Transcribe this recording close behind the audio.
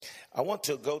I want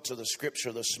to go to the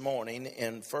scripture this morning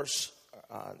in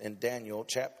Daniel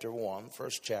chapter 1,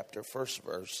 first chapter, first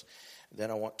verse. Then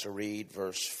I want to read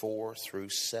verse 4 through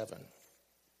 7.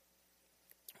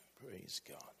 Praise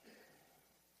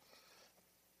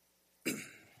God.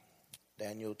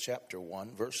 Daniel chapter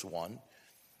 1, verse 1.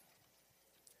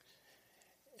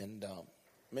 And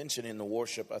mentioning the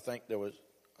worship, I think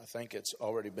it's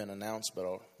already been announced, but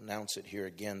I'll announce it here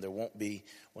again. There will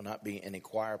not be any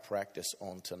choir practice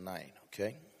on tonight,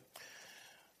 okay?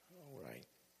 All right.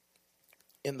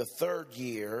 In the 3rd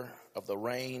year of the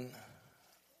reign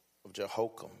of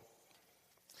Jehoiakim,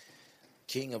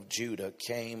 king of Judah,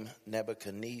 came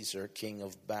Nebuchadnezzar, king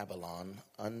of Babylon,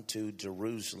 unto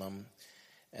Jerusalem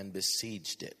and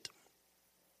besieged it.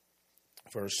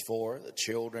 Verse 4, the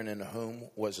children in whom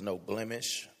was no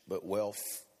blemish, but well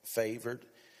favored,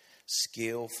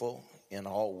 skillful in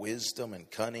all wisdom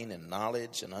and cunning and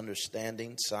knowledge and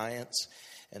understanding, science,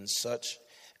 and such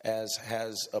as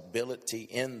has ability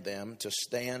in them to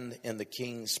stand in the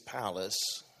king's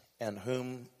palace, and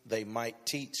whom they might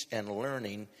teach and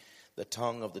learning the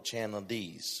tongue of the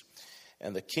Chaldees.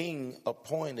 And the king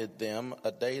appointed them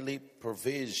a daily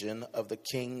provision of the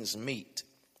king's meat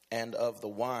and of the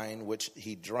wine which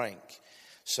he drank,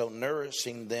 so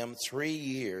nourishing them 3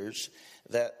 years,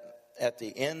 that at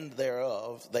the end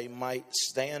thereof they might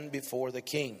stand before the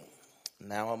king.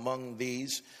 Now among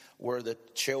these were the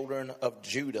children of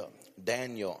Judah,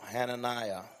 Daniel,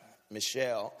 Hananiah,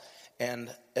 Mishael,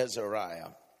 and Azariah.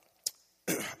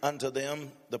 Unto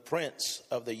them the prince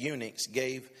of the eunuchs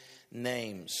gave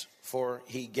names, for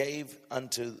he gave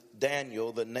unto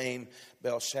Daniel the name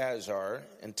Belshazzar,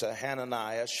 and to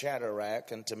Hananiah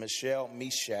Shadrach, and to Mishael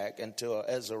Meshach, and to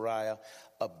Azariah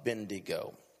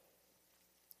Abednego.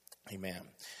 Amen.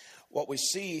 What we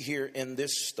see here in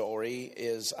this story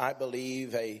is, I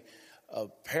believe, a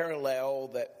parallel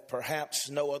that perhaps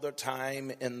no other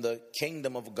time in the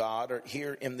kingdom of God or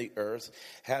here in the earth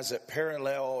has it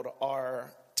paralleled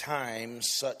our time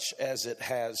such as it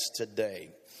has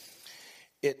today.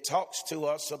 It talks to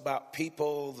us about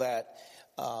people that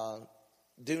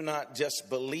do not just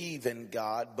believe in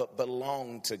God, but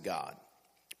belong to God.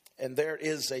 And there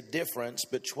is a difference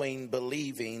between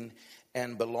believing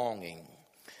and belonging.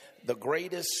 The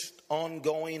greatest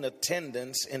ongoing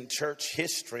attendance in church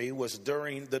history was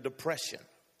during the Depression,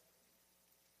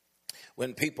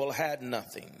 when people had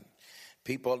nothing.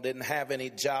 People didn't have any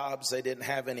jobs, they didn't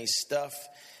have any stuff,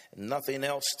 nothing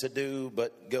else to do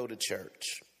but go to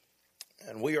church.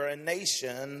 And we are a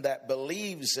nation that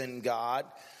believes in God,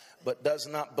 but does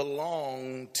not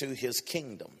belong to his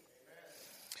kingdom.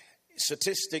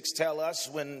 Statistics tell us,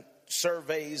 when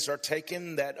surveys are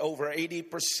taken, that over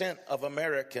 80% of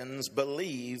Americans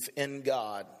believe in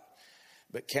God,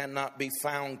 but cannot be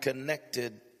found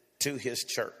connected to his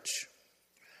church.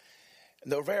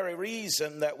 The very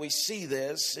reason that we see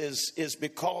this is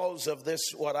because of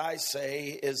this, what I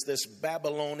say is this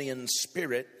Babylonian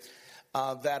spirit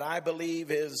that I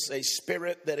believe is a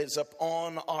spirit that is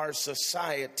upon our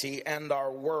society and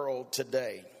our world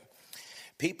today.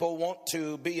 People want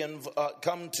to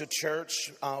come to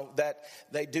church that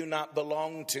they do not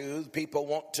belong to. People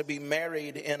want to be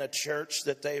married in a church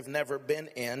that they've never been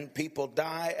in. People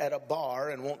die at a bar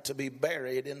and want to be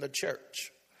buried in the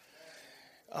church.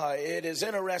 It is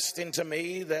interesting to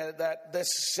me that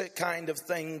this kind of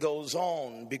thing goes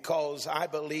on, because I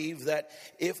believe that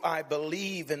if I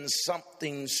believe in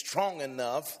something strong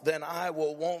enough, then I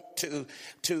will want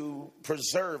to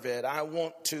preserve it. I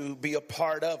want to be a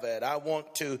part of it. I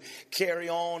want to carry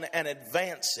on and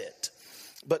advance it.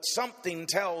 But something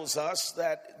tells us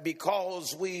that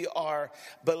because we are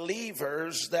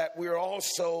believers, that we're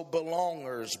also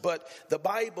belongers. But the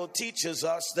Bible teaches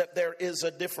us that there is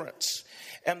a difference.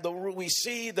 And we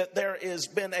see that there has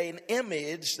been an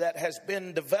image that has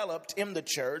been developed in the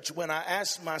church. When I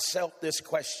ask myself this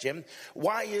question,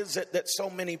 why is it that so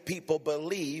many people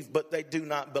believe but they do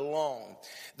not belong?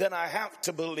 Then I have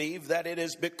to believe that it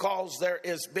is because there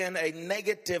has been a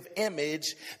negative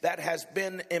image that has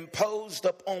been imposed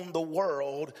upon the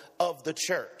world of the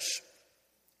church.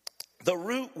 The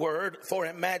root word for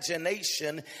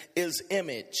imagination is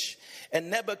image.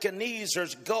 And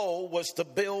Nebuchadnezzar's goal was to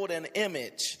build an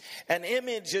image. An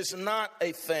image is not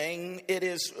a thing,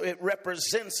 it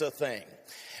represents a thing.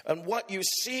 and what you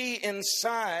see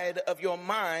inside of your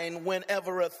mind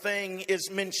whenever a thing is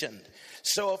mentioned.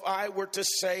 So if I were to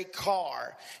say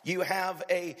car, you have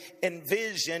a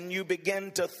envision, you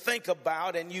begin to think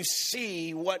about and you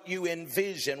see what you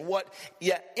envision, what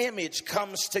image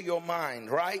comes to your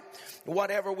mind, right?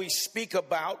 Whatever we speak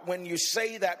about, when you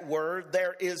say that word,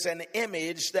 there is an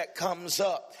image that comes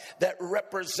up that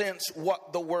represents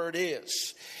what the word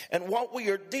is. And what we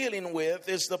are dealing with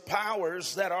is the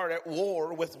powers that are at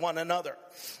war with one another.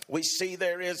 We see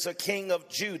there is a king of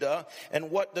Judah,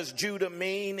 and what does Judah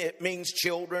mean? It means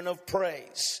children of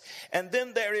praise. And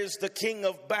then there is the king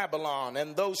of Babylon,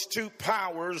 and those two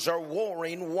powers are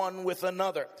warring one with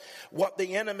another. What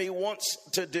the enemy wants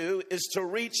to do is to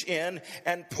reach in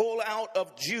and pull out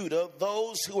of Judah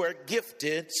those who are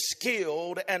gifted,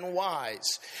 skilled, and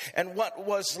wise. And what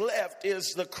was left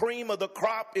is the cream of the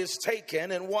crop is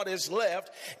taken, and what is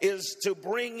left is to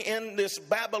bring in this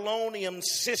Babylonian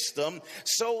system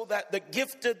so that the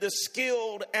gifted, the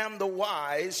skilled, and the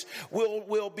wise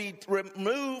will be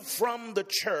removed from the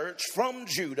church, from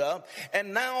Judah,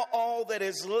 and now all that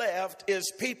is left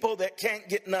is people that can't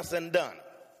get nothing done.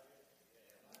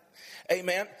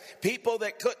 Amen. People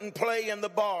that couldn't play in the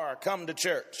bar come to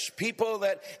church. People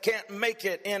that can't make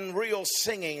it in real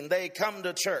singing, they come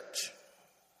to church.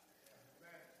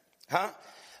 Huh?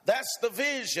 That's the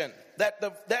vision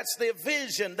that's the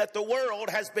vision that the world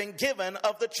has been given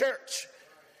of the church.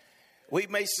 We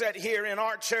may sit here in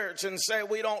our church and say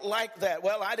we don't like that.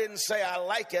 Well, I didn't say I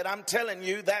like it. I'm telling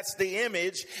you that's the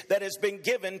image that has been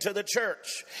given to the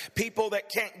church. People that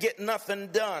can't get nothing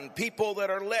done. People that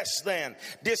are less than.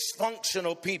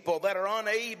 Dysfunctional people that are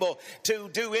unable to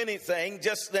do anything,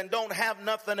 just then don't have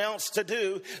nothing else to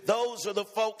do. Those are the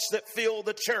folks that fill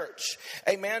the church.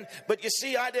 Amen. But you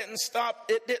see, it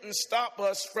didn't stop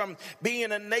us from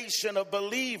being a nation of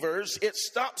believers. It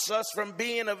stops us from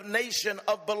being a nation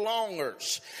of belongers.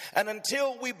 And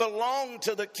until we belong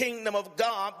to the kingdom of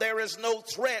God, there is no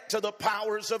threat to the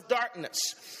powers of darkness.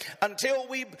 Until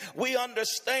we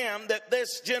understand that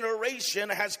this generation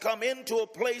has come into a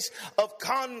place of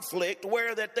conflict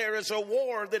where that there is a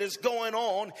war that is going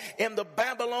on in the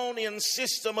Babylonian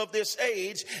system of this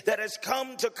age that has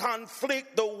come to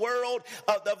conflict the world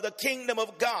of the kingdom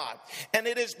of God. And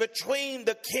it is between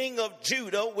the king of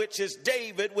Judah, which is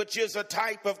David, which is a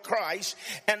type of Christ,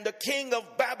 and the king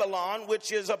of Babylon,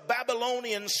 which is a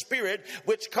Babylonian spirit,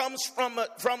 which comes from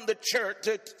the church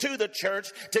to the church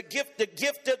to gift the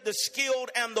gifted, the skilled,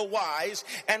 and the wise,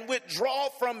 and withdraw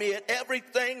from it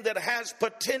everything that has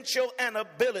potential and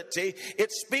ability.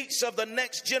 It speaks of the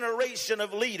next generation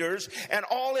of leaders, and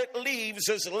all it leaves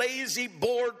is lazy,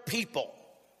 bored people.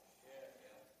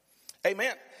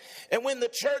 Amen. And when the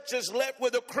church is left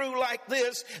with a crew like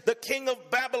this, the king of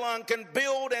Babylon can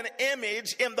build an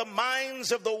image in the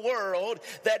minds of the world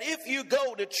that if you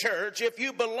go to church, if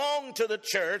you belong to the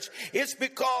church, it's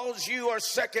because you are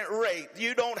second rate.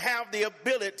 You don't have the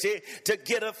ability to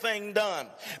get a thing done.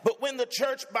 But when the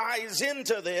church buys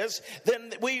into this,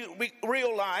 then we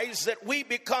realize that we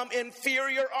become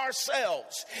inferior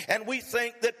ourselves. And we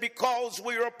think that because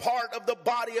we're a part of the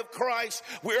body of Christ,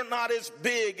 we're not as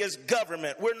big as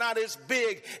government. We're not as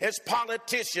big as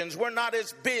politicians. We're not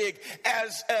as big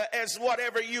as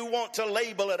whatever you want to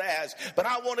label it as. But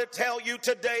I want to tell you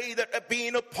today that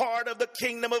being a part of the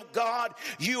kingdom of God,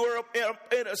 you are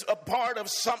a part of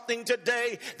something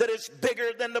today that is bigger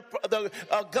than the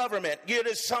government. It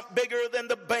is bigger than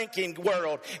the banking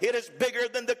world. It is bigger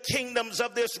than the kingdoms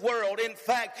of this world. In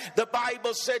fact, the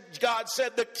Bible said, God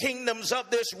said, the kingdoms of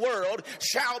this world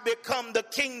shall become the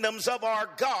kingdoms of our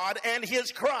God and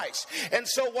his Christ. And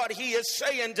so what he is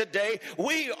saying today,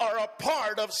 we are a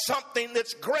part of something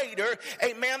that's greater,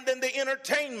 amen, than the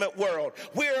entertainment world.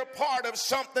 We're a part of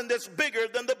something that's bigger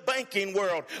than the banking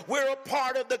world. We're a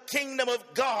part of the kingdom of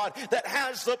God that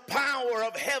has the power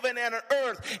of heaven and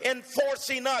earth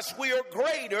enforcing us. We are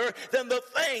greater than the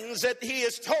things that he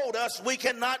has told us we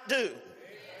cannot do.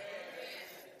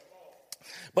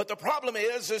 But the problem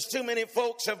is too many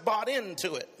folks have bought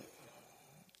into it.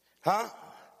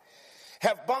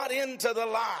 Have bought into the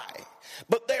lie.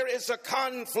 But there is a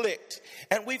conflict,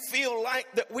 and we feel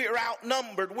like that we're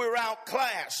outnumbered, we're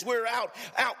outclassed, we're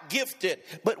outgifted.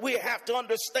 But we have to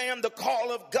understand the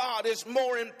call of God is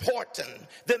more important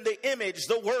than the image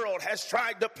the world has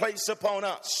tried to place upon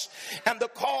us. And the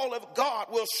call of God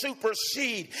will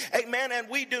supersede, amen, and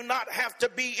we do not have to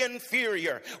be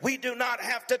inferior. We do not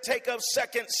have to take a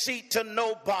second seat to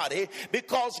nobody,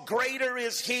 because greater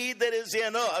is he that is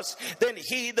in us than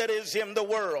he that is in the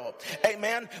world.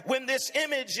 Amen. When this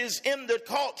image is in the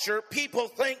culture, people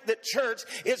think that church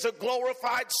is a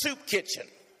glorified soup kitchen.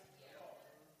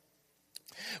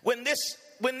 When this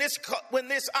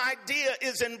idea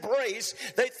is embraced,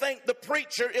 they think the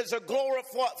preacher is a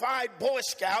glorified Boy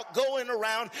Scout going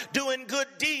around doing good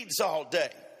deeds all day.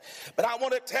 But I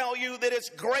want to tell you that it's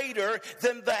greater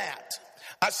than that.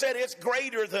 I said it's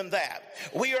greater than that.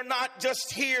 We are not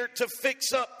just here to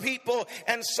fix up people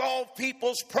and solve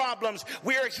people's problems.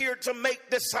 We are here to make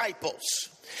disciples.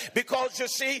 Because you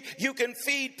see, you can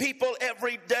feed people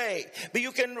every day, but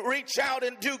you can reach out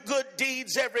and do good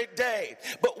deeds every day.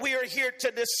 But we are here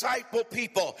to disciple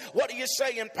people. What are you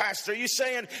saying, Pastor? Are you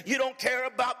saying you don't care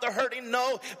about the hurting?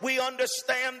 No, we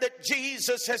understand that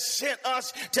Jesus has sent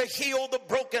us to heal the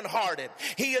brokenhearted.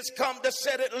 He has come to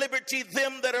set at liberty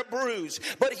them that are bruised.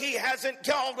 But he hasn't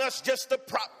called us just to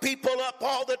prop people up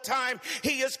all the time.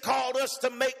 He has called us to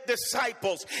make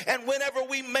disciples. And whenever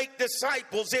we make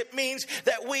disciples, it means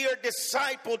that we are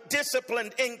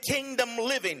disciplined in kingdom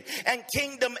living and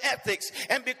kingdom ethics.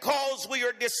 And because we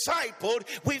are discipled,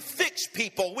 we fix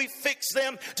people. We fix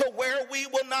them to where we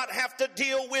will not have to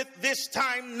deal with this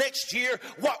time next year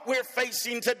what we're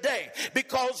facing today.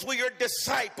 Because we are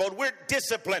discipled, we're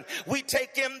disciplined. We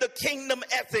take in the kingdom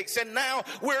ethics, and now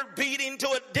we're beating to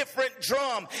a different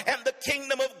drum. And the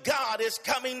kingdom of God is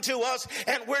coming to us,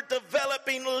 and we're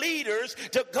developing leaders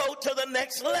to go to the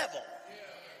next level.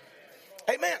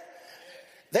 Amen.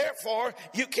 Therefore,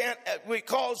 you can't,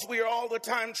 because we are all the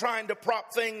time trying to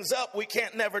prop things up, we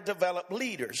can't never develop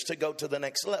leaders to go to the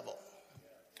next level.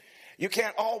 You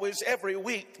can't always every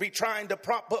week be trying to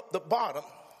prop up the bottom.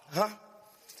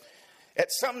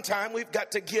 At some time, we've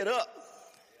got to get up.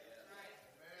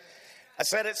 I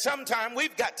said at some time,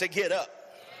 we've got to get up.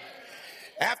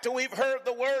 After we've heard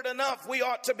the word enough, we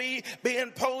ought to be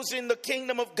imposing the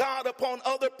kingdom of God upon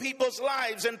other people's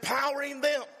lives, empowering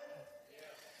them.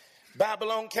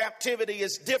 Babylon captivity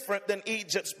is different than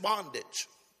Egypt's bondage.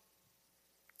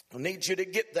 I need you to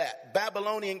get that.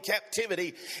 Babylonian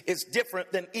captivity is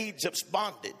different than Egypt's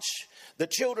bondage. The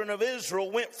children of Israel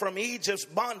went from Egypt's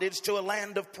bondage to a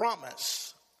land of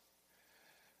promise.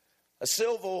 A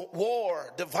civil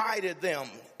war divided them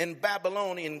in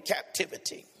Babylonian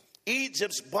captivity.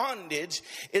 Egypt's bondage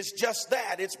is just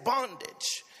that, it's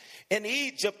bondage. In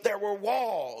Egypt, there were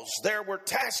walls, there were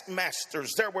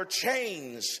taskmasters, there were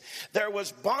chains, there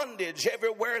was bondage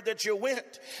everywhere that you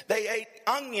went. They ate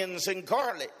onions and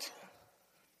garlic,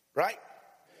 right?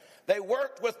 They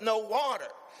worked with no water.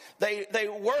 They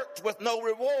worked with no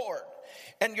reward.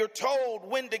 And you're told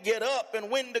when to get up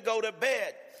and when to go to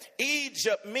bed.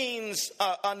 Egypt means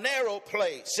a narrow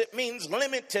place. It means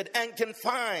limited and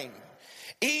confined.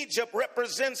 Egypt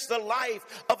represents the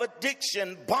life of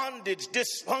addiction, bondage,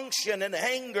 dysfunction, and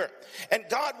anger. And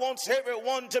God wants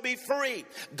everyone to be free.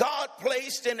 God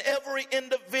placed in every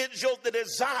individual the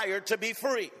desire to be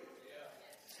free.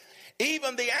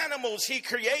 Even the animals he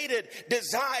created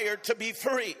desire to be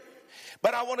free.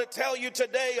 But I want to tell you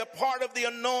today, a part of the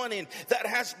anointing that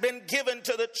has been given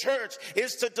to the church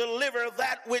is to deliver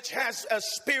that which has a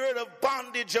spirit of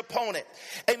bondage upon it.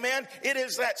 Amen. It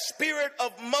is that spirit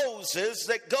of Moses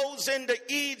that goes into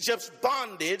Egypt's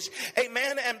bondage,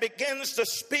 amen, and begins to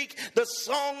speak the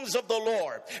songs of the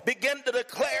Lord. Begin to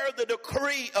declare the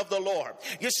decree of the Lord.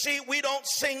 You see, we don't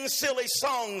sing silly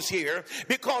songs here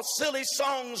because silly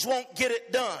songs won't get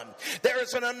it done. There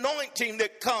is an anointing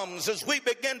that comes as we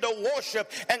begin to worship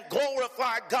and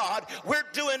glorify God. We're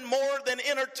doing more than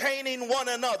entertaining one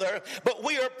another, but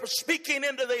we are speaking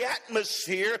into the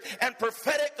atmosphere and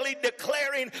prophetically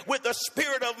declaring with the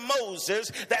spirit of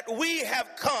Moses that we have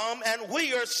come and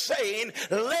we are saying,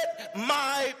 let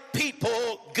my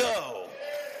people go.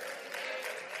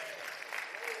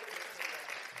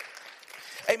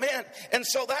 Amen. And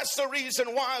so that's the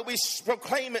reason why we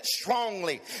proclaim it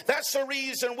strongly. That's the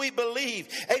reason we believe,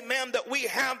 amen, that we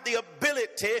have the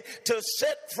ability to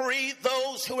set free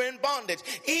those who are in bondage.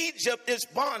 Egypt is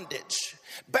bondage.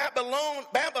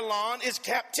 Babylon is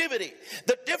captivity.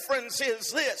 The difference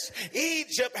is this: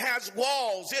 Egypt has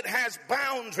walls, it has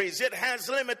boundaries, it has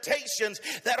limitations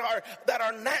that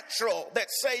are natural, that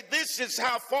say this is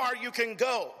how far you can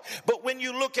go. But when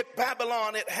you look at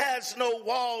Babylon, it has no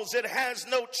walls, it has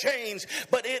no chains,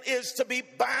 but it is to be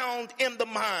bound in the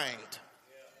mind.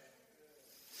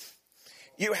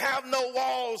 You have no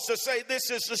walls to say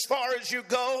this is as far as you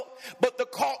go, but the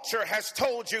culture has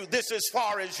told you this is as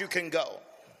far as you can go.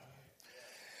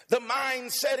 The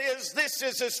mindset is this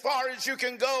is as far as you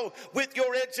can go with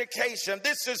your education.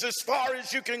 This is as far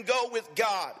as you can go with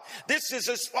God. This is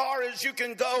as far as you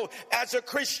can go as a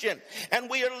Christian. And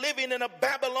we are living in a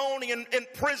Babylonian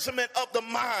imprisonment of the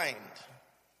mind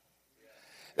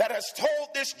that has told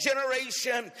this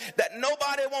generation that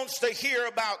nobody wants to hear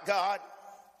about God.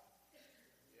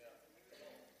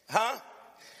 Huh?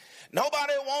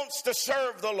 Nobody wants to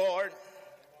serve the Lord.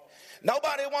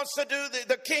 Nobody wants to do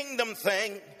the kingdom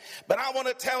thing. But I want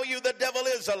to tell you, the devil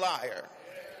is a liar.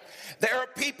 There are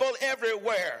people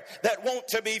everywhere that want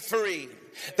to be free.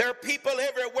 There are people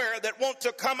everywhere that want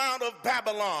to come out of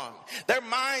Babylon. Their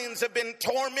minds have been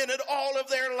tormented all of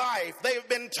their life. They've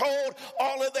been told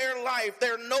all of their life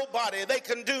they're nobody. They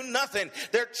can do nothing.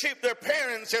 Their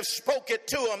parents have spoke it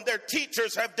to them. Their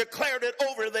teachers have declared it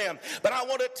over them. But I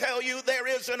want to tell you, there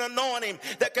is an anointing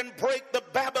that can break the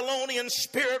Babylonian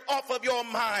spirit off of your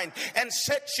mind and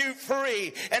set you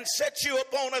free and set you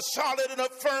upon a solid and a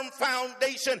firm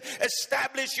foundation.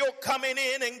 Establish your coming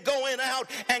in and going out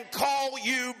and call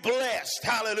you blessed.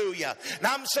 Hallelujah.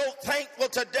 Now I'm so thankful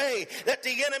today that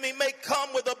the enemy may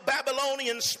come with a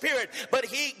Babylonian spirit, but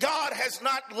God has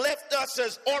not left us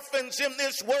as orphans in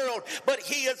this world, but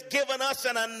he has given us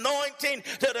an anointing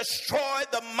to destroy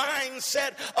the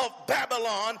mindset of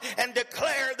Babylon and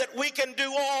declare that we can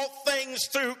do all things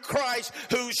through Christ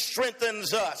who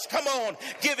strengthens us. Come on,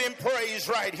 give him praise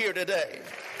right here today.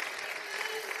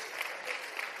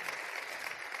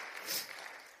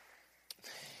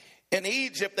 In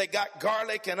Egypt, they got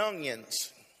garlic and onions.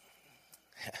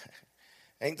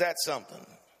 Ain't that something?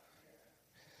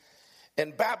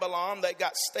 In Babylon, they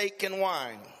got steak and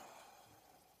wine.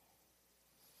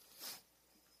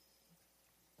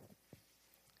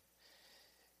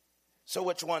 So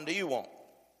which one do you want?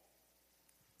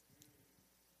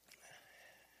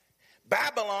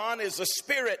 Babylon is a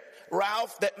spirit,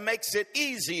 Ralph, that makes it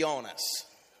easy on us.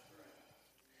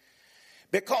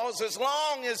 Because as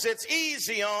long as it's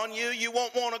easy on you, you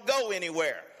won't want to go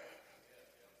anywhere.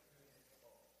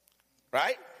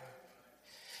 Right?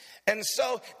 And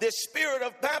so this spirit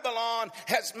of Babylon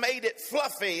has made it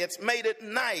fluffy. It's made it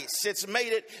nice. It's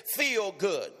made it feel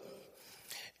good.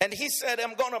 And he said,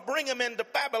 I'm going to bring them into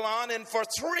Babylon, and for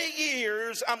 3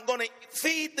 years, I'm going to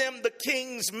feed them the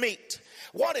king's meat.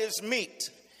 What is meat?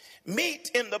 Meat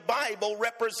in the Bible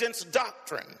represents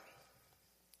doctrine.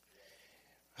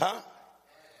 Huh?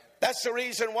 That's the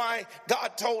reason why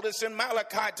God told us in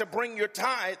Malachi to bring your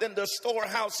tithe in the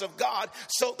storehouse of God,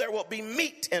 so there will be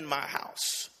meat in my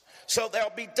house. So there'll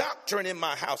be doctrine in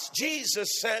my house.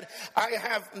 Jesus said, I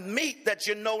have meat that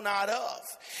you know not of.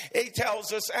 He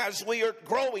tells us as we are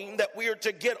growing that we are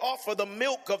to get off of the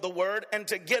milk of the word and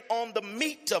to get on the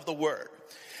meat of the word.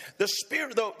 The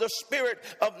spirit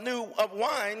of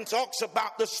wine talks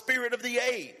about the spirit of the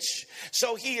age.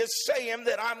 So he is saying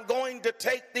that I'm going to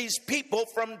take these people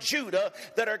from Judah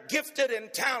that are gifted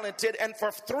and talented, and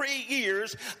for 3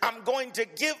 years I'm going to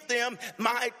give them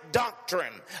my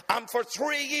doctrine. For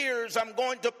 3 years I'm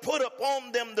going to put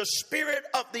upon them the spirit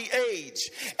of the age,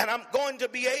 and I'm going to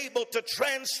be able to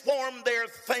transform their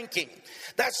thinking.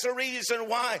 That's the reason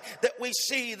why that we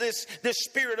see this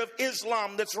spirit of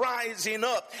Islam that's rising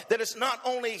up, that is not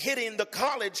only hitting the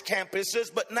college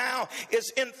campuses, but now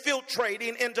is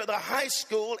infiltrating into the high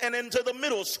school and into the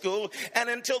middle school and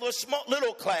into the small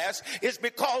little class, is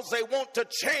because they want to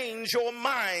change your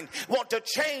mind, want to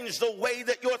change the way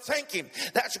that you're thinking.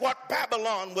 That's what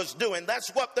Babylon was doing.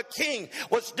 That's what the king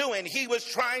was doing. He was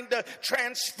trying to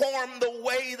transform the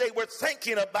way they were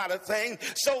thinking about a thing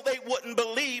so they wouldn't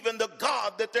believe in the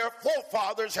God that their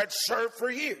forefathers had served for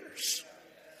years.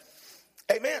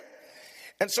 Amen.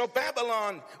 And so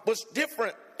Babylon was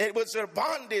different. It was a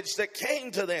bondage that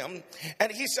came to them.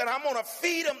 And he said, I'm going to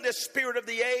feed them this spirit of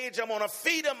the age. I'm going to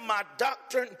feed them my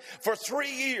doctrine for 3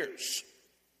 years.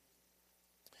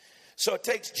 So it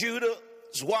takes Judah's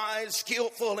wise,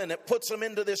 skillful, and it puts them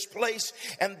into this place.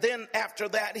 And then after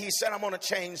that, he said, I'm going to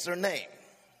change their name.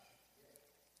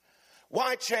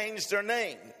 Why change their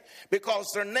name?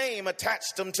 Because their name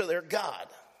attached them to their God.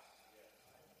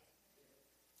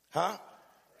 Huh?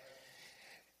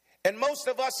 And most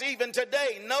of us even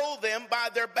today know them by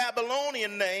their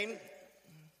Babylonian name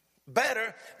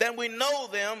better than we know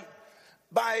them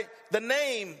by the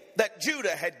name that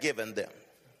Judah had given them.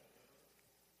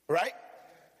 Right?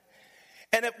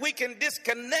 And if we can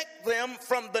disconnect them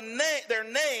from their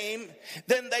name,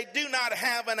 then they do not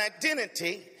have an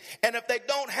identity. And if they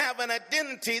don't have an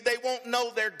identity, they won't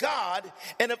know their God.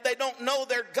 And if they don't know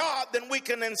their God, then we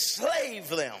can enslave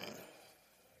them.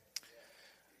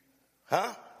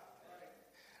 Huh?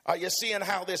 Are you seeing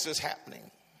how this is happening?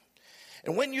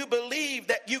 And when you believe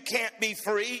that you can't be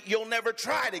free, you'll never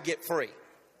try to get free.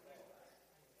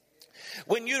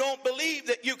 When you don't believe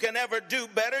that you can ever do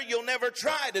better, you'll never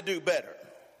try to do better.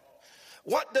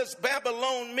 What does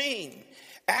Babylon mean?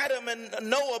 Adam and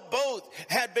Noah both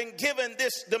had been given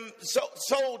this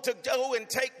soul to go and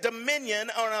take dominion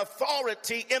or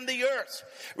authority in the earth.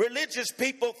 Religious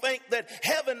people think that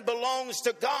heaven belongs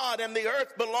to God and the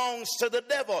earth belongs to the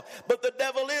devil. But the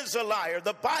devil is a liar.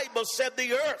 The Bible said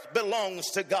the earth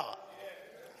belongs to God,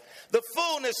 the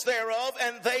fullness thereof,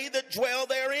 and they that dwell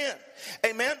therein.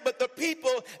 Amen. But the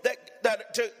people that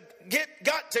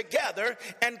got together,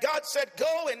 and God said,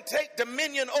 go and take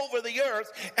dominion over the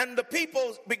earth. And the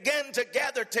people began to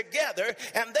gather together,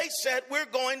 and they said, we're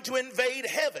going to invade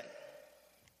heaven.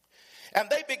 And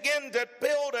they began to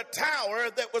build a tower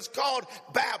that was called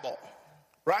Babel,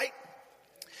 right?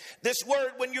 This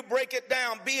word, when you break it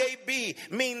down, B-A-B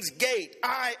means gate.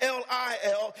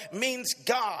 I-L-I-L means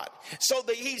God. So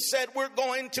he said, we're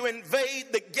going to invade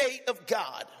the gate of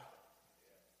God.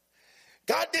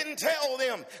 God didn't tell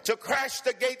them to crash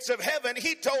the gates of heaven.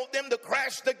 He told them to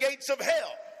crash the gates of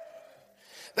hell.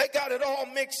 They got it all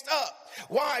mixed up.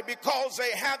 Why? Because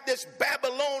they had this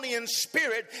Babylonian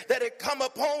spirit that had come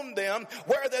upon them,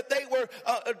 where that they were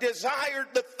desired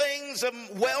the things of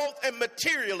wealth and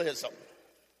materialism.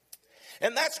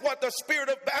 And that's what the spirit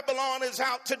of Babylon is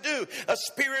out to do. A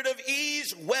spirit of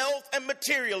ease, wealth, and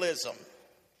materialism.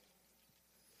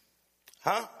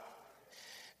 Huh?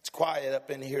 It's quiet up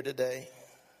in here today.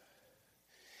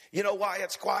 You know why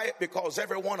it's quiet? Because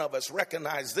every one of us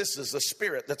recognize this is the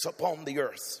spirit that's upon the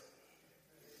earth.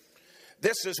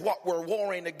 This is what we're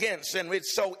warring against, and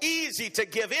it's so easy to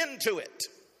give in to it.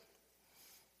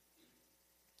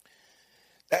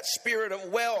 That spirit of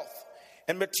wealth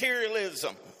and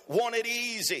materialism, want it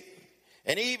easy.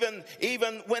 And even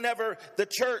whenever the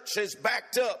church is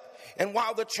backed up, and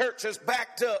while the church is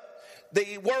backed up,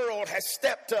 the world has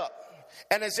stepped up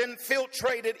and has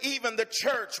infiltrated even the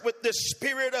church with this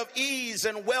spirit of ease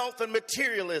and wealth and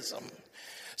materialism.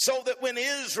 So that when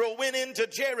Israel went into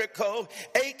Jericho,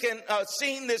 Achan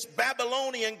seen this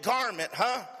Babylonian garment,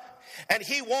 and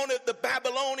he wanted the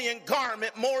Babylonian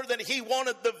garment more than he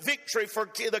wanted the victory for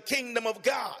the kingdom of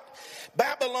God.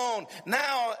 Babylon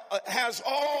now has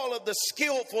all of the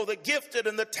skillful, the gifted,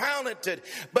 and the talented,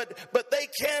 but they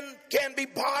can be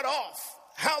bought off.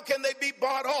 How can they be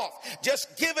bought off?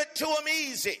 Just give it to them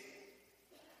easy.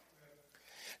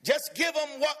 Just give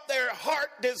them what their heart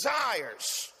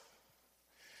desires.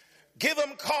 Give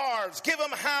them cars, give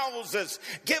them houses,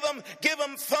 give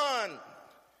them fun.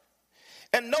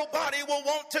 And nobody will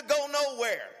want to go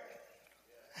nowhere.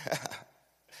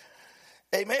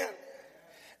 Amen.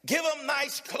 Give them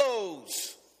nice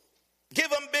clothes. Give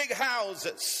them big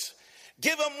houses.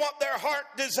 Give them what their heart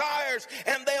desires,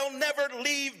 and they'll never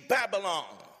leave Babylon.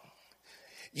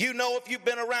 You know, if you've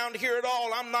been around here at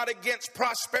all, I'm not against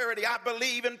prosperity. I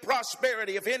believe in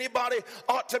prosperity. If anybody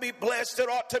ought to be blessed, it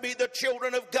ought to be the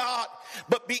children of God.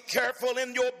 But be careful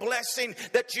in your blessing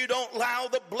that you don't allow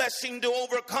the blessing to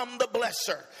overcome the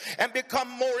blesser and become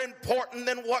more important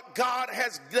than what God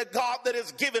has, the God that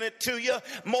has given it to you,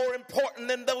 more important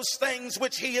than those things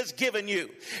which he has given you.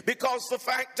 Because the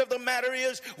fact of the matter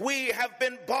is, we have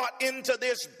been bought into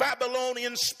this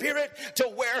Babylonian spirit to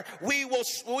where we will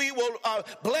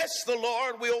bless the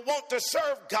Lord. We'll want to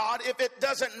serve God if it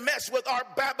doesn't mess with our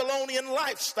Babylonian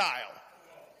lifestyle.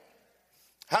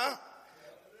 Huh?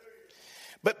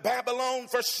 But Babylon,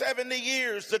 for 70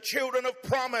 years, the children of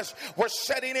promise were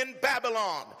sitting in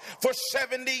Babylon. For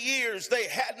 70 years, they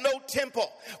had no temple.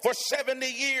 For 70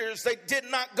 years, they did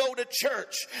not go to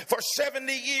church. For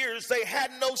 70 years, they had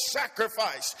no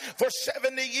sacrifice. For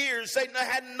 70 years, they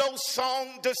had no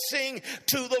song to sing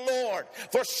to the Lord.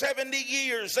 For 70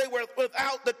 years, they were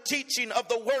without the teaching of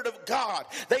the Word of God.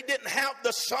 They didn't have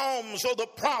the Psalms or the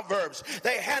Proverbs.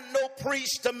 They had no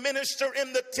priest to minister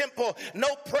in the temple,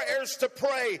 no prayers to pray.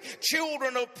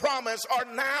 Children of promise are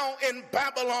now in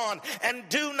Babylon and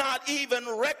do not even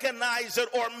recognize it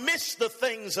or miss the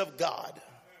things of God.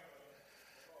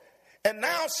 And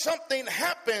now something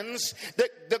happens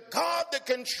that the God that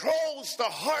controls the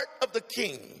heart of the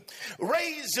king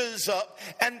raises up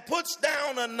and puts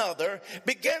down another,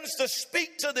 begins to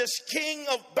speak to this king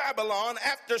of Babylon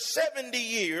after 70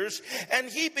 years, and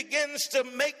he begins to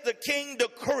make the king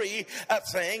decree a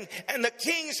thing, and the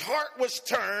king's heart was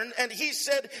turned, and he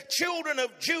said, children of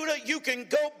Judah, you can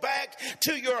go back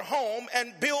to your home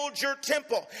and build your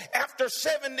temple. After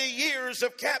 70 years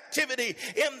of captivity,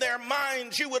 in their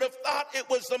minds, you would have thought it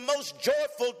was the most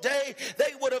joyful day.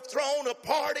 They would have thrown a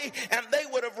party and they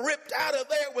would have ripped out of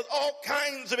there with all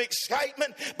kinds of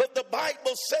excitement. But the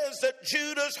Bible says that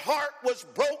Judah's heart was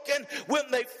broken when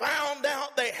they found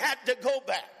out they had to go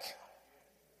back.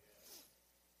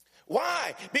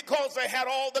 Why? Because they had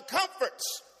all the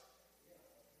comforts.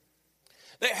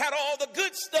 They had all the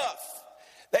good stuff.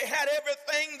 They had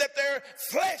everything that their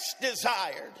flesh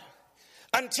desired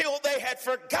until they had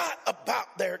forgot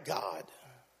about their God.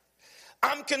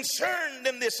 I'm concerned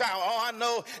in this hour. Oh, I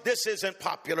know this isn't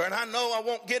popular, and I know I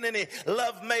won't get any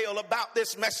love mail about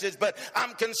this message, but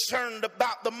I'm concerned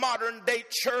about the modern day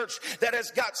church that has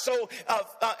got so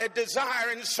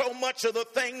desiring so much of the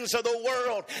things of the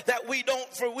world that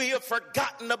we have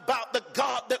forgotten about the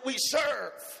God that we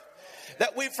serve.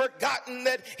 That we've forgotten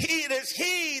that it is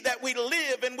He that we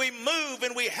live and we move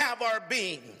and we have our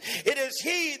being. It is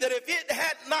He that if it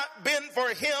had not been for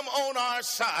Him on our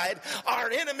side, our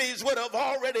enemies would have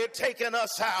already taken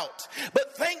us out.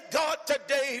 But thank God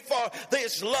today for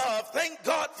this love. Thank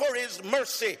God for His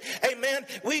mercy. Amen.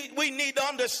 We need to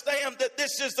understand that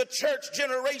this is the church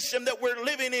generation that we're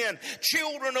living in.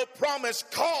 Children of promise,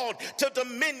 called to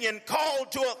dominion,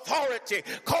 called to authority,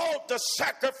 called to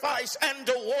sacrifice and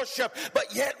to worship.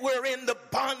 But yet we're in the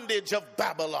bondage of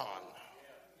Babylon.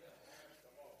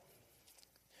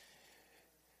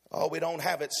 Oh, we don't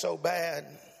have it so bad.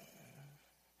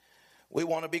 We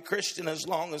want to be Christian as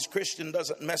long as Christian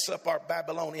doesn't mess up our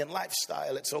Babylonian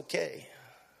lifestyle. It's okay.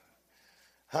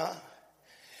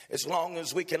 As long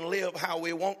as we can live how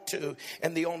we want to.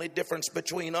 And the only difference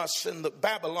between us and the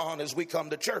Babylon is we come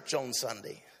to church on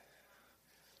Sunday.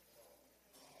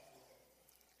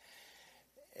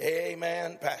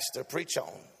 Amen, Pastor. Preach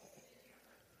on.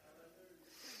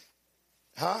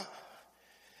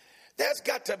 There's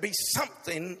got to be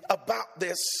something about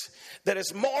this that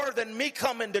is more than me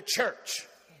coming to church.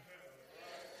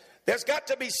 There's got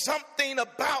to be something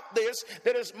about this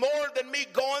that is more than me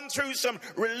going through some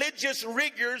religious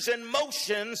rigors and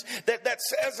motions that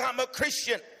says I'm a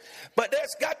Christian. But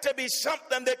there's got to be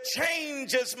something that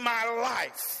changes my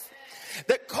life.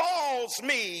 That calls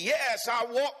me. Yes, I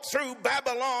walk through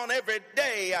Babylon every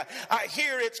day. I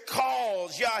hear its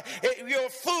calls. You're a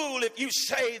fool if you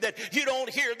say that you don't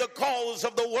hear the calls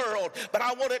of the world. But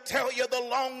I want to tell you, the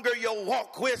longer you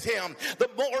walk with Him, the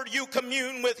more you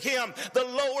commune with Him, the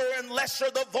lower and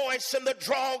lesser the voice and the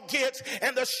draw gets,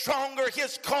 and the stronger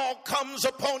His call comes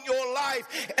upon your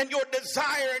life. And your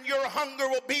desire and your hunger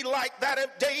will be like that of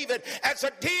David. As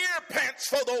a deer pants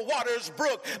for the water's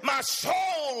brook, my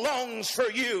soul longs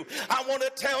for you. I want to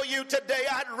tell you today,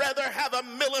 I'd rather have a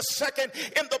millisecond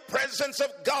in the presence of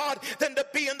God than to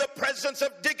be in the presence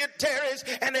of dignitaries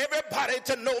and everybody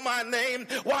to know my name.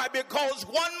 Why? Because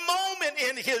one moment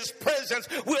in His presence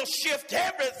will shift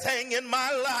everything in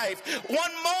my life.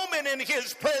 One moment in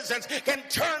His presence can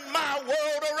turn my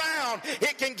world around.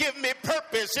 It can give me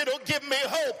purpose. It'll give me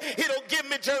hope. It'll give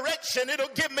me direction.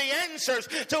 It'll give me answers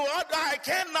to what I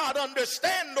cannot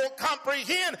understand or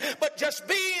comprehend. But just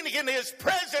being in His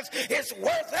presence is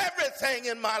worth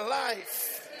everything in my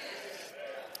life.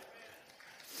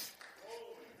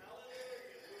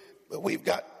 But we've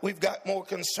got more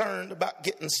concerned about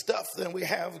getting stuff than we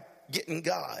have getting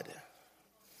God.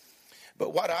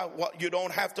 But what you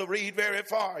don't have to read very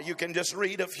far. You can just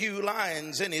read a few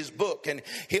lines in His book and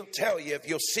He'll tell you, if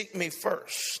you'll seek me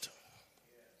first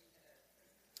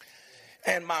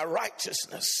and my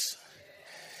righteousness,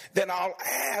 then I'll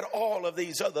add all of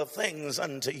these other things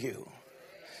unto you.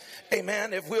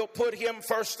 Amen. If we'll put Him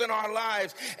first in our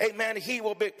lives, amen, He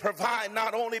will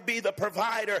not only be the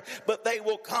provider, but they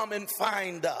will come and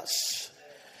find us.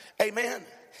 Amen.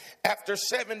 After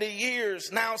 70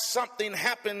 years, now something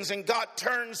happens and God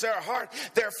turns their heart.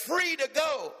 They're free to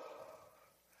go,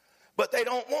 but they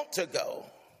don't want to go.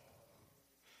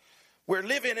 We're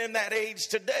living in that age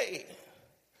today.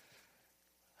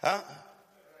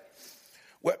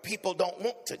 Where people don't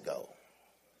want to go.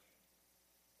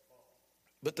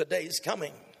 But the day's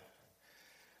coming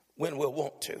when we'll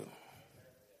want to.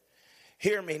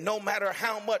 Hear me, no matter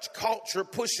how much culture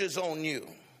pushes on you,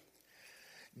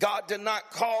 God did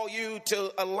not call you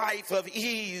to a life of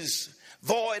ease,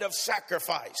 void of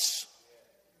sacrifice.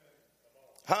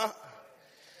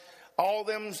 All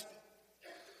them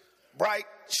bright,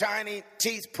 shiny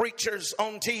teeth preachers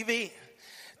on TV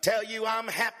tell you I'm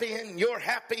happy and you're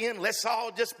happy and let's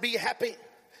all just be happy.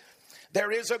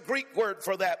 There is a Greek word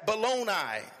for that,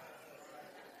 baloney.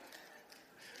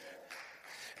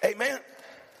 Amen.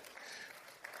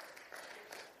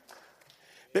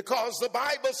 Because the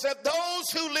Bible said those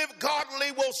who live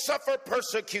godly will suffer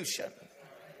persecution.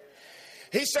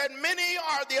 He said many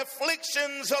are the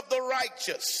afflictions of the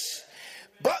righteous,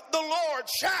 but the Lord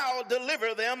shall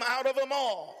deliver them out of them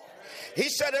all. He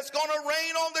said it's going to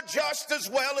rain on the just as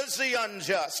well as the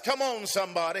unjust. Come on,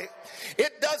 somebody.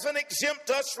 It doesn't exempt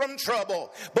us from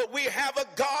trouble, but we have a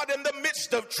God in the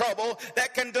midst of trouble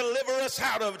that can deliver us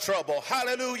out of trouble.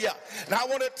 Hallelujah. And I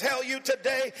want to tell you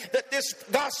today that this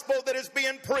gospel that is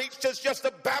being preached is just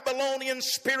a Babylonian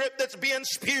spirit that's being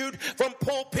spewed from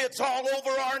pulpits all over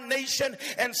our nation.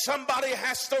 And somebody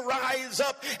has to rise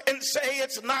up and say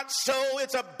it's not so.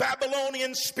 It's a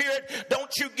Babylonian spirit.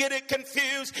 Don't you get it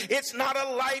confused. It's not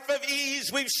a life of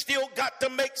ease. We've still got to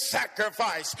make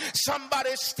sacrifice.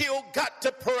 Somebody's still got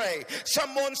to pray.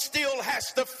 Someone still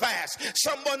has to fast.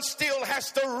 Someone still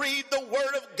has to read the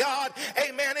word of God.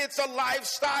 Amen. It's a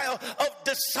lifestyle of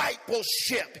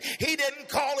discipleship. He didn't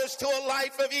call us to a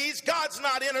life of ease. God's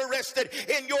not interested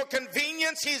in your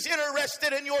convenience. He's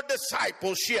interested in your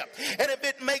discipleship. And if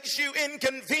it makes you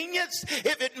inconvenienced,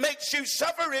 if it makes you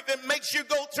suffer, if it makes you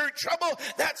go through trouble,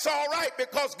 that's all right,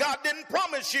 because God didn't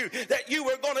promise you that you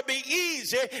were going to be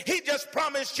easy. He just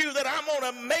promised you that I'm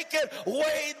going to make it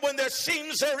way when there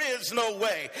seems there is no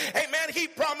way. Amen. He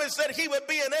promised that he would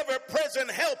be an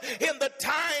ever-present help in the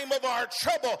time of our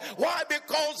trouble. Why?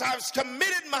 Because I've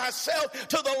committed myself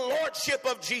to the lordship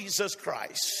of Jesus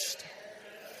Christ.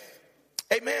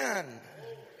 Amen.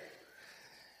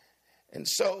 And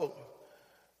so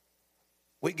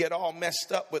we get all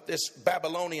messed up with this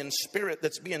Babylonian spirit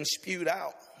that's being spewed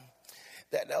out.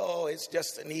 That, oh, it's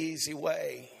just an easy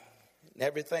way. And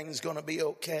everything's going to be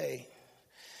okay.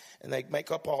 And they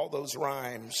make up all those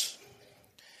rhymes.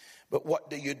 But what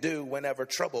do you do whenever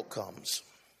trouble comes?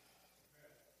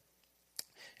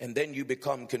 And then you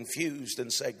become confused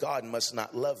and say, God must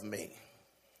not love me.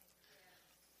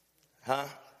 Huh?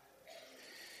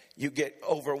 You get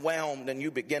overwhelmed and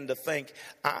you begin to think,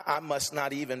 I must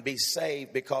not even be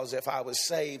saved, because if I was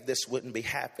saved, this wouldn't be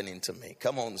happening to me.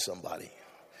 Come on, somebody.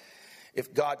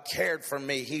 If God cared for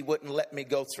me, he wouldn't let me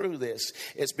go through this.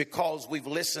 It's because we've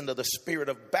listened to the spirit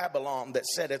of Babylon that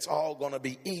said it's all going to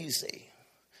be easy.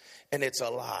 And it's a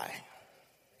lie.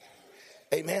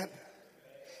 Amen.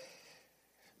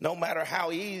 No matter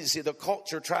how easy the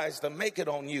culture tries to make it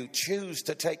on you, choose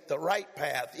to take the right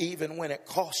path even when it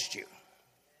costs you.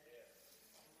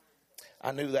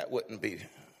 I knew that wouldn't be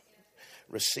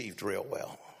received real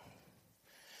well.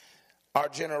 Our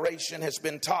generation has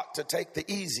been taught to take the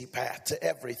easy path to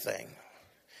everything,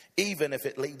 even if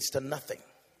it leads to nothing.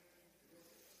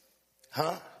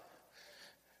 Huh?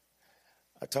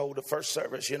 I told the first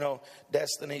service,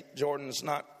 Destiny, Jordan's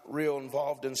not real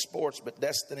involved in sports, but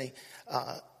Destiny,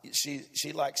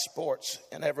 she likes sports.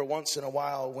 And every once in a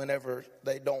while, whenever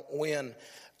they don't win,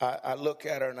 I look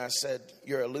at her and I said,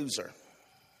 you're a loser.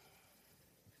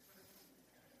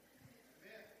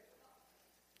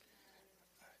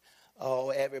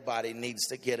 Oh, everybody needs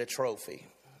to get a trophy.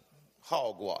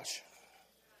 Hogwash.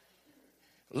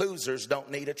 Losers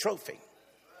don't need a trophy.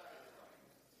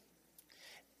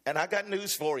 And I got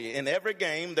news for you. In every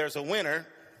game, there's a winner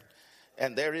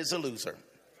and there is a loser.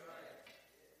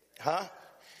 Huh?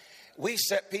 We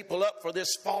set people up for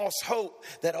this false hope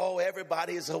that, oh,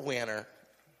 everybody is a winner.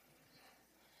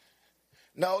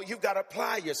 No, you've got to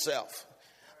apply yourself.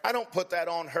 I don't put that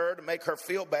on her to make her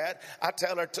feel bad. I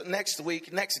tell her next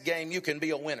game, you can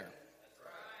be a winner.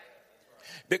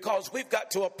 Because we've got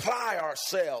to apply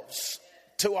ourselves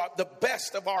to the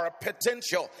best of our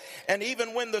potential. And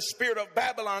even when the spirit of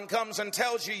Babylon comes and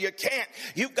tells you you can't,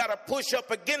 you've got to push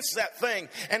up against that thing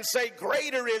and say,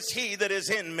 greater is he that is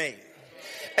in me.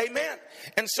 Amen.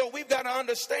 And so we've got to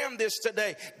understand this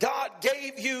today. God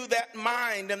gave you that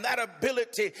mind and that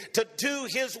ability to do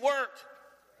his work.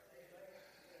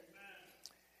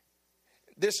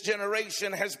 This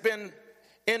generation has been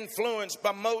influenced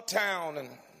by Motown and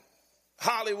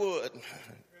Hollywood,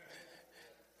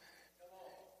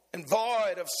 and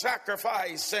void of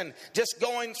sacrifice and just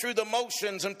going through the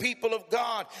motions. And people of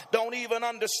God don't even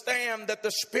understand that the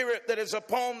spirit that is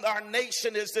upon our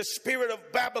nation is the spirit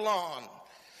of Babylon.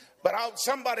 But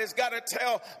somebody's got to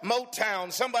tell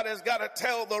Motown, somebody's got to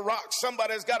tell The Rock,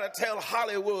 somebody's got to tell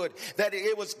Hollywood that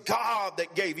it was God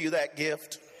that gave you that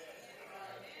gift.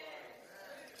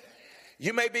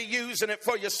 You may be using it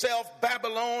for yourself,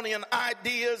 Babylonian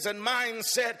ideas and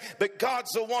mindset, but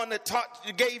God's the one that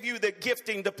gave you the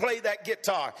gifting to play that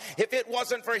guitar. If it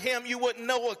wasn't for him, you wouldn't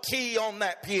know a key on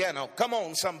that piano. Come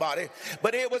on, somebody.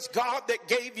 But it was God that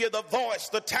gave you the voice,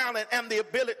 the talent, and the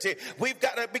ability. We've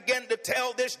got to begin to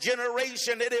tell this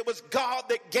generation that it was God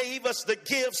that gave us the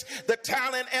gifts, the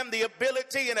talent, and the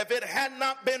ability. And if it had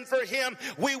not been for him,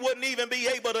 we wouldn't even be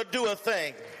able to do a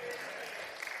thing.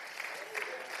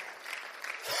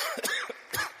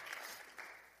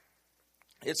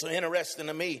 It's interesting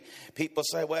to me. People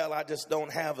say, well, I just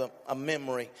don't have a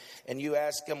memory. And you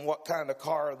ask them what kind of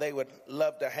car they would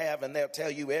love to have, and they'll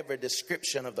tell you every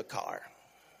description of the car.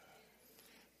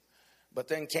 But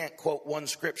then can't quote one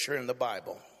scripture in the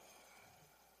Bible.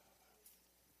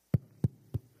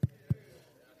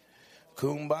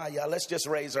 Kumbaya. Let's just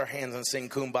raise our hands and sing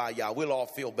Kumbaya. We'll all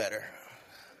feel better.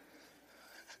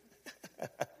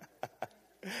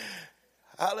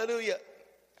 Hallelujah.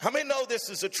 How many know this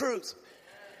is the truth?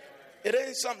 It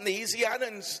ain't something easy. I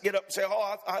didn't get up and say,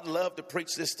 oh, I'd love to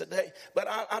preach this today. But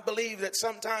I believe that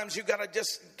sometimes you got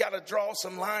to draw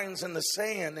some lines in the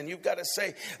sand, and you've got to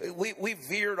say, we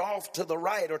veered off to the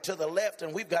right or to the left,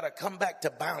 and we've got to come back to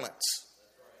balance.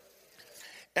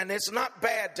 And it's not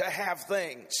bad to have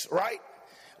things, right?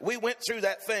 We went through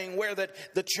that thing where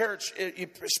the church,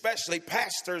 especially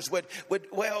pastors, we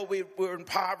were in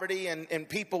poverty, and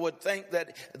people would think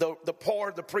that the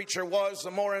poorer the preacher was,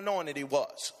 the more anointed he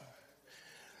was.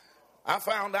 I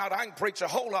found out I can preach a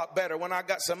whole lot better when I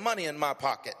got some money in my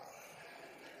pocket.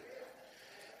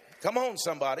 Come on,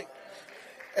 somebody.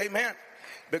 Amen.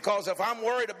 Because if I'm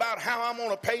worried about how I'm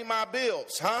going to pay my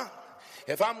bills,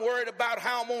 if I'm worried about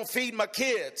how I'm going to feed my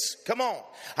kids, come on.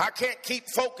 I can't keep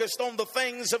focused on the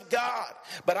things of God.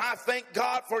 But I thank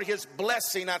God for his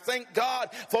blessing. I thank God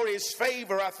for his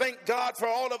favor. I thank God for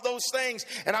all of those things.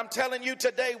 And I'm telling you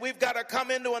today, we've got to come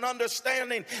into an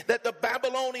understanding that the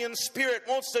Babylonian spirit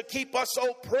wants to keep us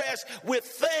oppressed with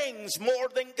things more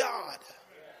than God.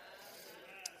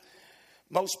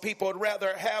 Most people would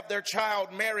rather have their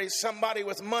child marry somebody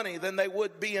with money than they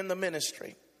would be in the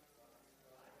ministry.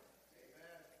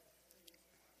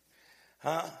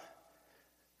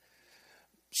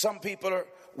 Some people are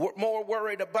more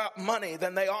worried about money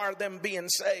than they are them being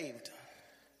saved.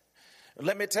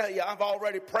 Let me tell you, I've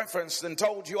already preferenced and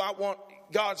told you I want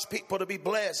God's people to be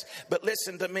blessed. But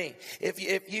listen to me.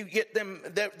 If you get them,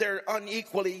 they're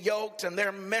unequally yoked and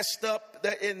they're messed up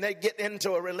and they get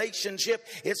into a relationship,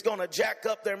 it's going to jack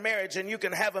up their marriage, and you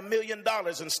can have $1 million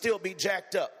and still be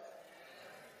jacked up.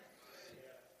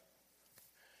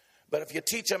 But if you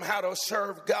teach them how to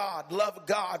serve God, love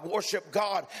God, worship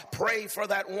God, pray for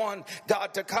that one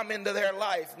God to come into their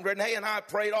life. Renee and I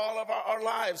prayed all of our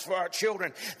lives for our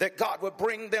children that God would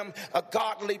bring them a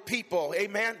godly people.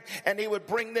 Amen. And he would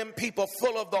bring them people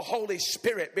full of the Holy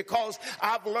Spirit, because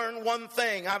I've learned one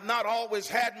thing. I've not always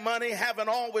had money, haven't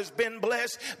always been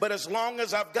blessed, but as long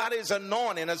as I've got his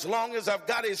anointing, as long as I've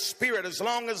got his spirit, as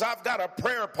long as I've got a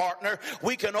prayer partner,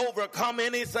 we can overcome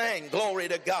anything. Glory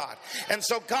to God. And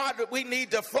so God, we need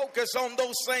to focus on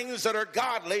those things that are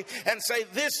godly and say,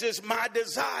 this is my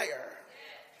desire.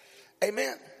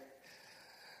 Amen.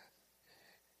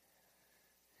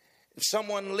 If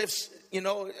someone lifts,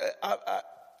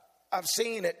 I've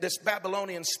seen it, this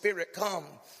Babylonian spirit come,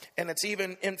 and it's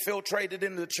even infiltrated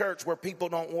into the church where people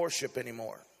don't worship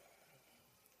anymore.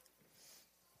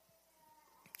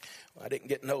 Well, I didn't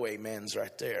get no amens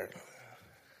right there.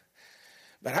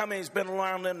 But how many's been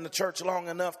around in the church long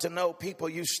enough to know people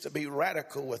used to be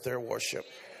radical with their worship?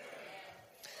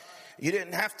 You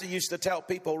didn't have to used to tell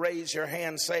people, raise your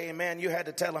hand, say amen. You had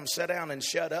to tell them, sit down and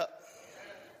shut up.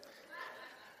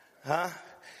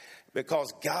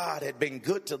 Because God had been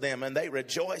good to them and they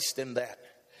rejoiced in that.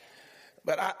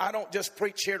 But I don't just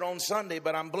preach here on Sunday,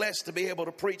 but I'm blessed to be able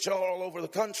to preach all over the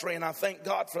country. And I thank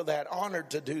God for that, honored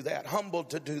to do that,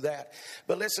 humbled to do that.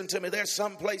 But listen to me, there's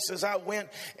some places I went,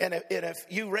 and if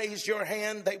you raised your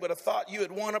hand, they would have thought you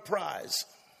had won a prize.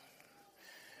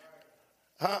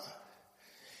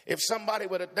 If somebody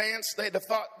would have danced, they'd have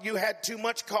thought you had too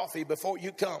much coffee before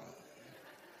you come.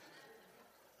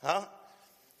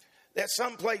 There's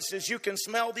some places you can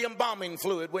smell the embalming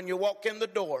fluid when you walk in the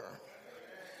door.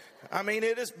 I mean,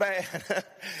 it is bad.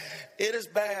 It is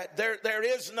bad. There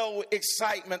is no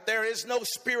excitement. There is no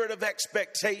spirit of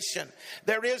expectation.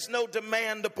 There is no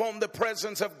demand upon the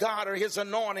presence of God or his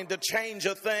anointing to change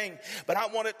a thing. But I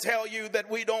want to tell you that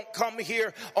we don't come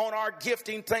here on our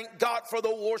gifting. Thank God for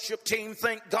the worship team.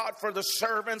 Thank God for the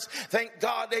servants. Thank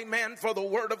God, amen, for the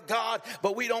word of God.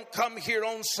 But we don't come here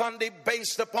on Sunday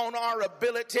based upon our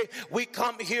ability. We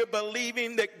come here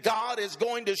believing that God is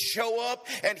going to show up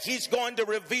and he's going to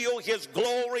reveal his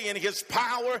glory and his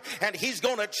power, and he's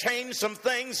going to change some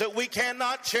things that we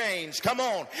cannot change. Come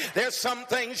on. There's some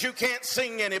things you can't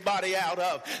sing anybody out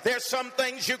of. There's some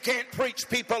things you can't preach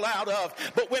people out of.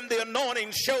 But when the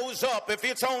anointing shows up, if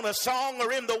it's on a song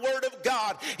or in the word of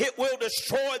God, it will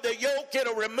destroy the yoke.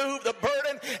 It'll remove the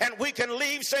burden, and we can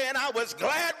leave saying, I was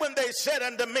glad when they said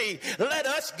unto me, let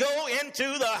us go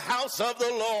into the house of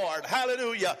the Lord.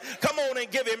 Hallelujah. Come on and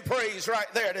give him praise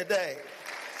right there today.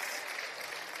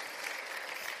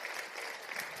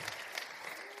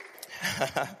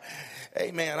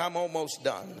 Amen. I'm almost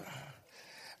done.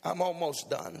 I'm almost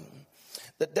done.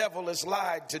 The devil has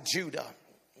lied to Judah.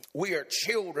 We are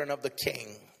children of the King,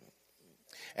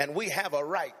 and we have a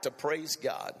right to praise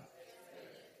God.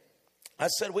 I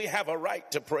said we have a right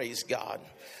to praise God.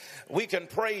 We can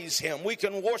praise him. We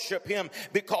can worship him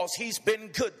because he's been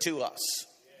good to us.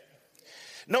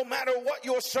 No matter what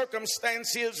your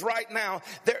circumstance is right now,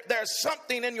 there's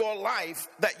something in your life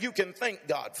that you can thank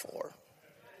God for.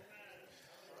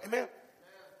 Amen.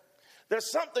 There's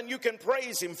something you can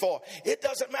praise him for. It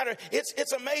doesn't matter.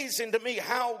 It's amazing to me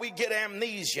how we get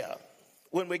amnesia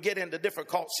when we get into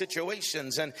difficult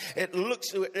situations, and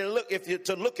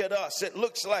to look at us, it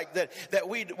looks like that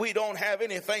we don't have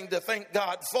anything to thank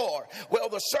God for. Well,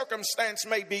 the circumstance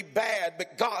may be bad,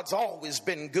 but God's always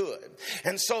been good.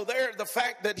 And so the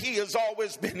fact that he has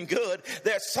always been good,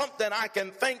 there's something I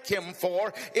can thank him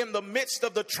for in the midst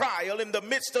of the trial, in the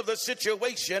midst of the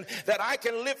situation, that I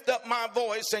can lift up my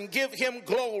voice and give him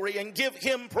glory and give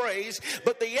him praise.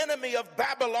 But the enemy of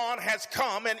Babylon has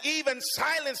come and even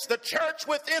silenced the church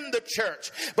within the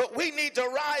church. But we need to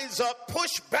rise up,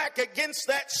 push back against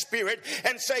that spirit,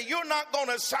 and say, you're not going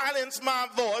to silence my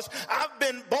voice. I've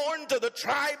been born to the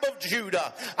tribe of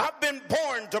Judah. I've been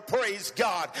born to praise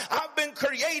God. I've been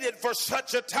created for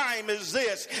such a time as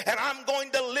this, and I'm going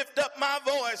to lift up my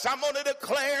voice. I'm going to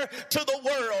declare to the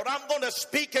world. I'm going to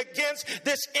speak against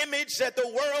this image that the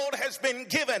world has been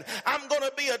given. I'm going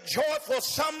to be a joyful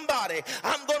somebody.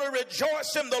 I'm going to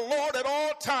rejoice in the Lord at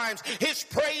all times. His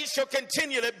praise shall continue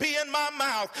to be in my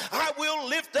mouth. I will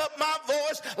lift up my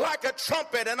voice like a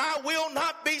trumpet, and I will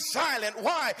not be silent.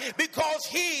 Why? Because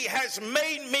he has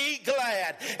made me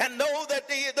glad, and know that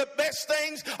the best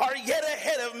things are yet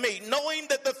ahead of me, knowing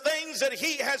that the things that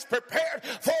he has prepared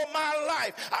for my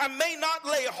life, I may not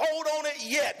lay hold on it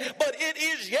yet, but it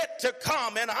is yet to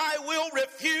come, and I will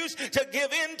refuse to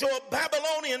give in to a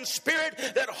Babylonian spirit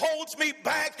that holds me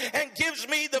back and gives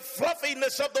me the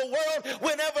fluffiness of the world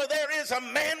whenever there is a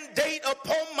mandate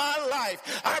upon my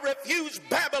life. I refuse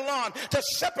Babylon to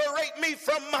separate me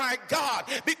from my God,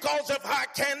 because if I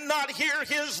cannot hear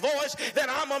his voice, then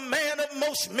I'm a man of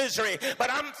most misery.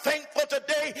 But I'm thankful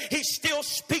today he still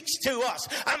speaks to us.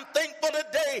 I'm thankful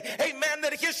today, amen,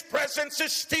 that his presence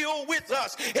is still with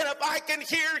us. And if I can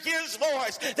hear his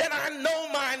voice, then I know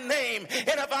my name.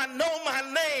 And if I know my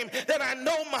name, then I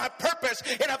know my purpose.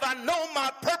 And if I know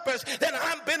my purpose, then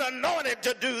I've been anointed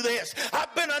to do this.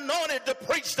 I've been anointed to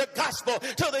preach the gospel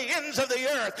to the ends of the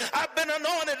earth. I've been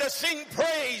anointed to sing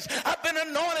praise. I've been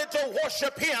anointed to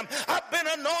worship him. I've been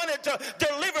anointed to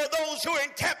deliver those who are in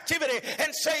captivity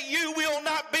and say, you will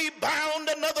not be bound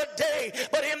another day,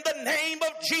 but in the name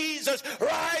of Jesus,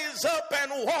 rise up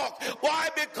and walk. Why?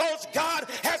 Because God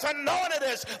has anointed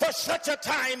us for such a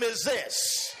time as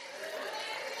this.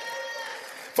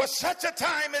 For such a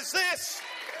time as this.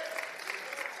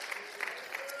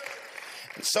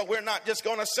 So we're not just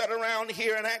going to sit around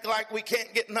here and act like we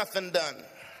can't get nothing done.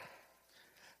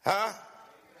 Huh?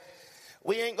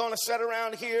 We ain't going to sit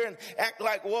around here and act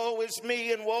like woe is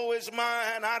me and woe is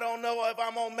mine. I don't know if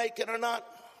I'm going to make it or not.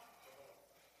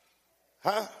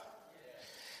 Huh?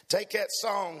 Take that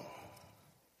song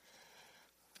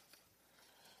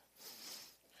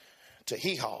to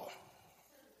hee-haw.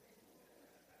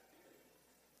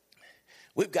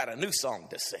 We've got a new song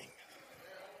to sing.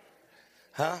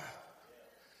 Huh?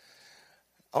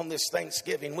 On this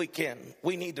Thanksgiving weekend,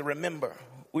 we need to remember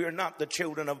we are not the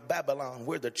children of Babylon.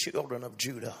 We're the children of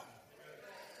Judah.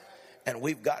 And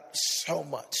we've got so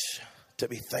much to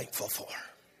be thankful for.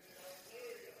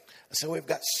 So we've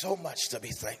got so much to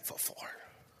be thankful for.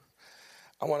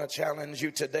 I want to challenge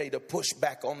you today to push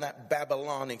back on that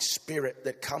Babylonic spirit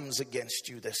that comes against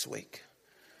you this week.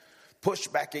 Push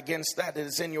back against that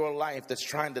is in your life that's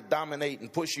trying to dominate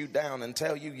and push you down and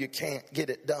tell you can't get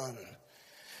it done.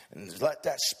 And let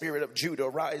that spirit of Judah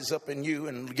rise up in you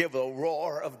and give a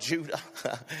roar of Judah.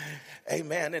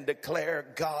 Amen. And declare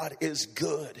God is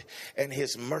good and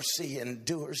his mercy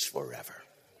endures forever.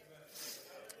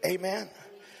 Amen.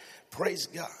 Praise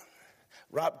God.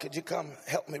 Rob, could you come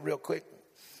help me real quick?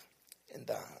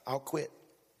 And I'll quit.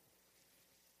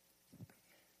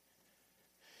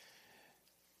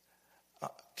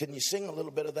 Can you sing a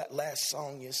little bit of that last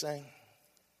song you sang?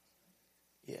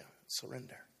 Yeah,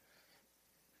 Surrender.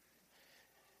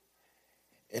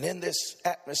 And in this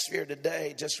atmosphere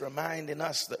today, just reminding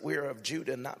us that we're of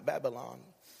Judah, not Babylon.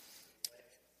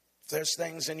 If there's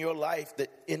things in your life that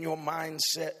in your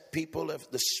mindset, people of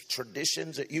the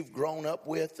traditions that you've grown up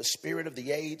with, the spirit of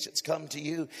the age that's come to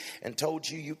you and told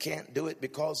you can't do it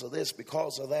because of this,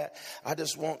 because of that. I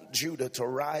just want Judah to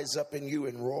rise up in you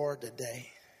and roar today.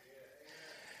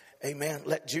 Amen.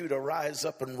 Let Judah rise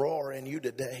up and roar in you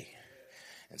today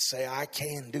and say, I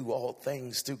can do all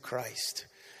things through Christ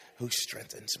who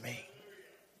strengthens me.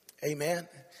 Amen.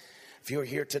 If you're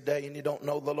here today and you don't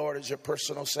know the Lord as your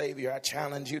personal Savior, I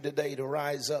challenge you today to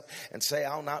rise up and say,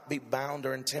 I'll not be bound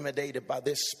or intimidated by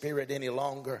this spirit any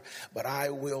longer, but I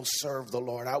will serve the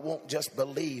Lord. I won't just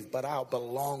believe, but I'll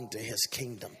belong to his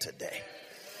kingdom today.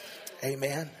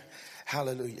 Amen.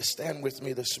 Hallelujah. Stand with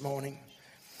me this morning.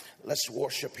 Let's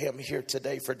worship him here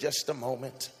today for just a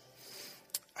moment.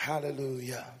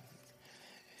 Hallelujah.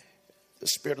 The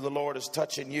Spirit of the Lord is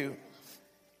touching you,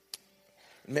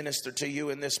 minister to you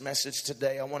in this message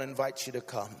today. I want to invite you to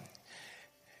come.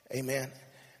 Amen.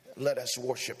 Let us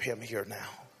worship him here now.